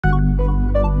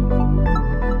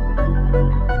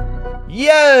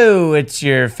Yo, it's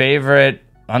your favorite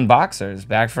unboxers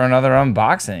back for another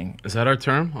unboxing. Is that our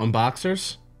term?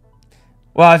 Unboxers?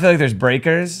 Well, I feel like there's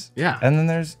breakers. Yeah. And then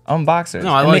there's unboxers.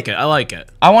 No, I like it. I like it.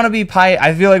 I want to be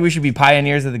I feel like we should be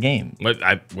pioneers of the game.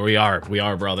 We are,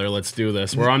 brother. Let's do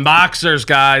this. We're unboxers,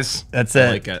 guys. That's it.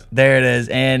 I like it. There it is.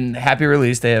 And happy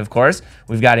release day, of course.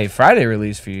 We've got a Friday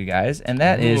release for you guys, and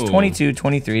that is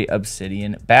 22-23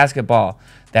 Obsidian basketball.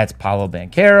 That's Paolo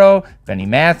Banchero, Benny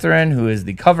Mathurin, who is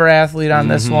the cover athlete on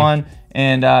this one,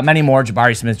 and many more.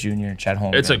 Jabari Smith Jr., Chet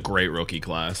Holmgren. It's a great rookie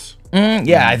class.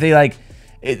 Yeah, I think like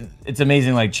it's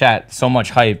amazing. Like Chet, so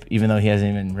much hype, even though he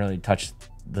hasn't even really touched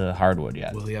the hardwood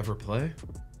yet. Will he ever play?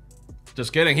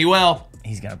 Just kidding. He will.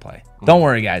 He's gonna play. Don't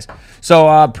worry, guys.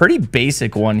 So pretty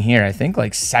basic one here. I think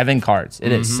like 7 cards.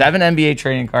 It is 7 NBA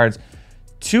trading cards,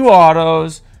 2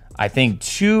 autos. I think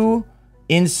 2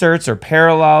 inserts or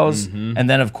parallels, and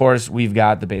then of course we've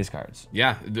got the base cards.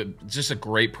 Yeah, just a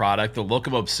great product. The look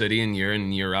of Obsidian year in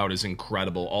and year out is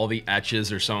incredible. All the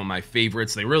etches are some of my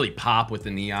favorites. They really pop with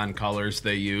the neon colors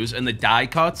they use, and the die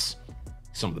cuts,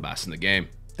 some of the best in the game.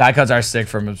 Die cuts are sick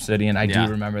from Obsidian. I do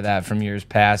remember that from years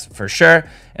past for sure.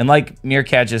 And like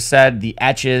Meerkat just said, the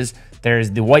etches,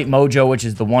 there's the white mojo, which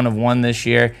is the 1 of 1 this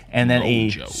year, and then a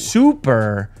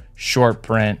super short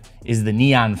print is the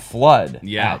neon flood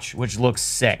etch, which looks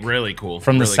sick. Really cool.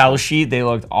 From the cell sheet, they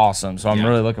looked awesome. So I'm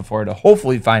really looking forward to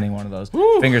hopefully finding one of those.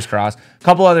 Fingers crossed. A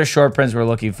couple other short prints we're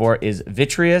looking for is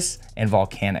Vitreous and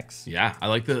Volcanics. Yeah, I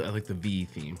like the V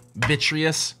theme.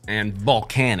 Vitreous and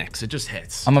Volcanics. It just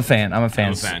hits. I'm a fan. I'm a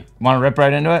fan. Want to rip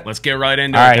right into it? Let's get right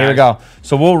into it. All right, here we go.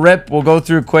 So we'll rip. We'll go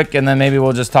through quick, and then maybe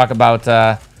we'll just talk about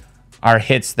our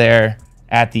hits there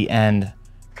at the end.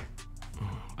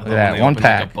 Look at that, 1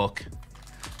 pack.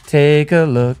 Take a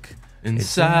look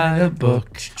inside a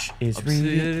book. It's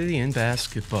Obsidian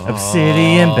basketball.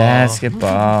 Obsidian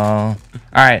basketball. All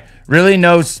right, really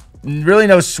no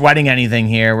sweating anything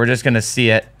here. We're just gonna see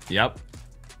it. Yep.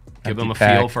 Give them a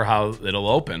feel for how it'll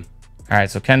open. All right,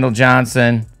 so Kendall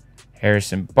Johnson,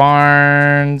 Harrison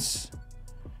Barnes,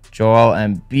 Joel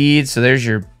Embiid. So there's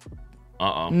your.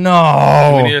 No.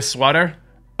 Do we need a sweater?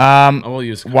 We'll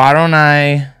use. Why don't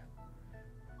I?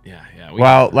 Yeah.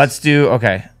 Well, let's do.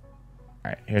 Okay.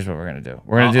 All right. Here's what we're gonna do.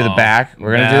 We're gonna do the back.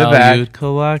 We're gonna do the back. Valued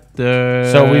collector.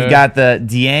 So we've got the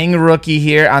Dieng rookie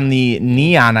here on the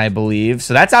neon, I believe.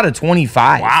 So that's out of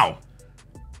 25. Wow.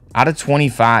 Out of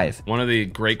 25. One of the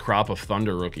great crop of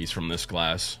Thunder rookies from this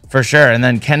class. For sure. And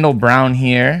then Kendall Brown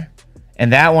here.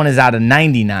 And that one is out of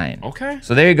 99. Okay.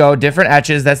 So there you go. Different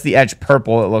etches. That's the etch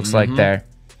purple, it looks like there.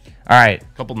 All right. A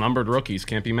couple numbered rookies.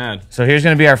 Can't be mad. So here's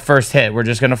going to be our first hit. We're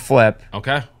just going to flip.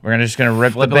 Okay. We're just going to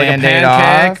rip the like Band-Aid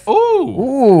off.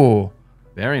 Ooh.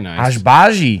 Very nice.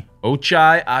 Agbaji.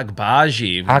 Ochai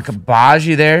Agbaji.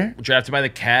 Agbaji there. Drafted by the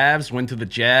Cavs. Went to the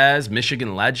Jazz.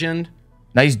 Michigan legend.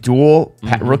 Nice dual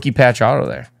rookie patch auto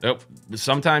there. Yep.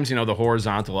 Sometimes, the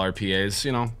horizontal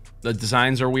RPAs, the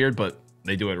designs are weird, but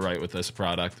they do it right with this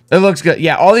product. It looks good.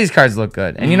 Yeah, all these cards look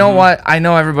good. And you know what? I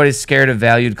know everybody's scared of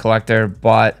valued collector,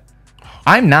 but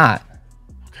I'm not.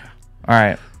 Okay. All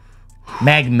right.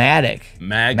 Magmatic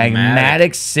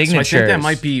signatures. So I think that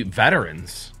might be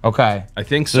veterans. Okay. I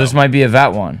think so. So this might be a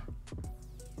vet one.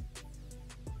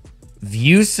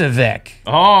 Vucevic.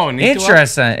 Oh, Nikolai?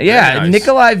 Interesting. Yeah, nice.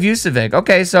 Nikolai Vucevic.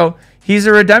 Okay, so he's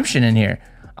a redemption in here.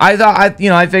 I thought,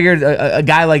 I figured a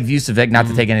guy like Vucevic, not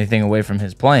to take anything away from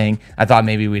his playing, I thought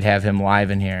maybe we'd have him live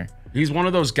in here. He's one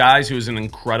of those guys who's an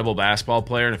incredible basketball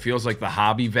player, and it feels like the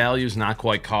hobby value is not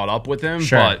quite caught up with him.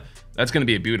 Sure. But that's going to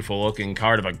be a beautiful looking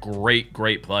card of a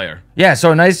great player. Yeah,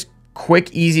 so a nice,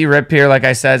 quick, easy rip here, like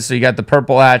I said. So you got the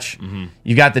purple etch.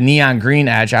 You got the neon green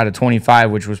etch out of 25,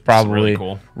 which was probably really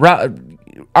cool.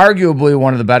 Arguably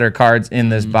one of the better cards in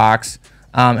this box.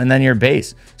 And then your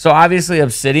base. So obviously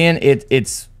Obsidian,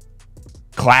 it's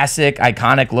classic,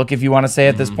 iconic look, if you want to say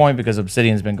at this point, because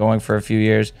Obsidian's been going for a few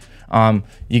years.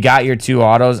 You got your 2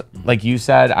 autos. Like you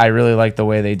said, I really like the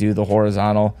way they do the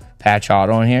horizontal patch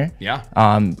auto in here. Yeah.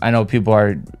 I know people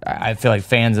are, I feel like,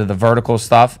 fans of the vertical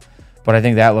stuff, but I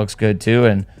think that looks good too.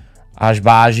 And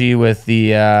Agbaji with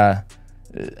the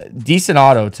decent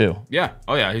auto too. Yeah.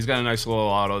 Oh yeah, he's got a nice little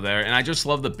auto there. And I just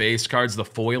love the base cards, the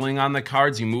foiling on the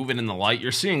cards. You move it in the light,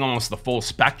 you're seeing almost the full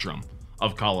spectrum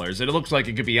of colors. It looks like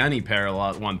it could be any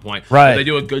parallel at one point. Right. But they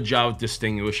do a good job of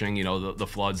distinguishing, the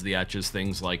floods, the etches,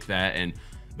 things like that. And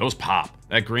those pop.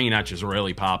 That green etch is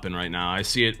really popping right now. I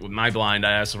see it with my blind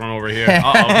ass from over here.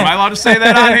 Uh-oh. Am I allowed to say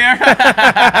that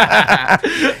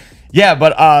on here? Yeah,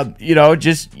 but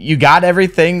just you got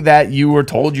everything that you were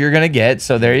told you're gonna get.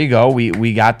 So there you go.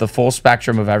 We got the full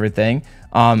spectrum of everything.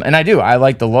 And I do. I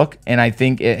like the look, and I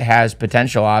think it has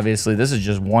potential. Obviously, this is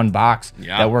just one box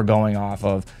that we're going off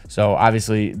of. So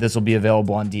obviously, this will be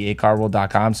available on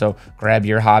dacardworld.com. So grab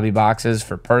your hobby boxes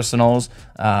for personals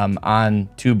on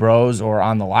Two Bros or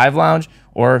on the Live Lounge,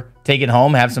 or take it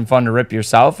home, have some fun to rip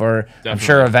yourself. Or I'm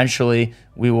sure eventually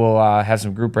we will have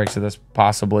some group breaks of this,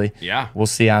 possibly. Yeah. We'll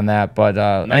see on that. But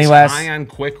nice high on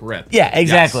quick rip. Yeah,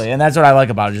 exactly. Yes. And that's what I like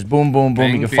about it. Just boom, boom,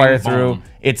 boom. Bing, you can fire bing, through. boom.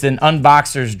 It's an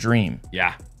unboxer's dream.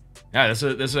 Yeah. Yeah, this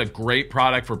is a great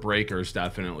product for breakers,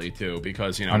 definitely, too,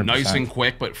 because, you know, 100%. nice and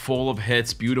quick, but full of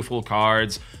hits, beautiful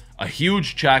cards, a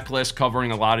huge checklist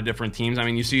covering a lot of different teams. I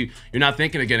mean, you see, you're not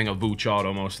thinking of getting a Vooch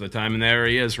auto most of the time, and there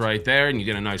he is right there, and you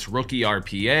get a nice rookie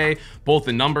RPA. Both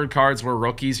the numbered cards were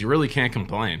rookies. You really can't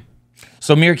complain.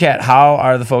 So, Meerkat, how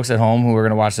are the folks at home who are going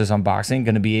to watch this unboxing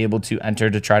going to be able to enter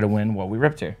to try to win what we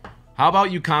ripped here? How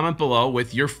about you comment below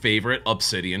with your favorite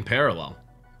Obsidian parallel?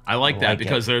 I like that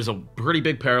because there's a pretty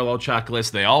big parallel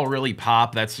checklist. They all really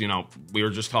pop. That's, you know, we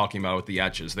were just talking about with the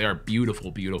etches. They are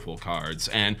beautiful, beautiful cards.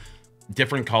 And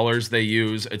different colors they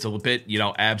use. It's a bit, you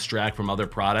know, abstract from other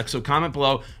products. So comment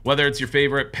below whether it's your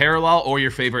favorite parallel or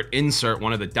your favorite insert,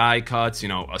 one of the die cuts, you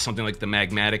know, something like the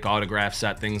magmatic autograph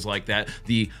set, things like that.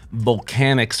 The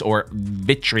Volcanics or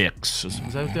Vitrix.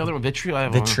 Is that the other one?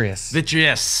 Vitreous.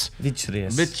 Vitreous.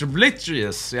 Vitreous.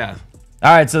 Vitreous, yeah.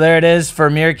 All right, so there it is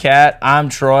for Meerkat. I'm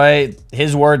Troy.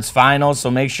 His word's final, so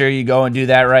make sure you go and do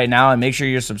that right now, and make sure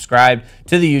you're subscribed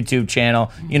to the YouTube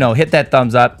channel. You know, hit that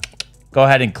thumbs up. Go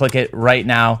ahead and click it right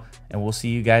now, and we'll see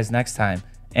you guys next time.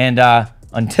 And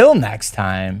until next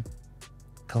time,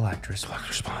 collect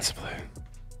responsibly.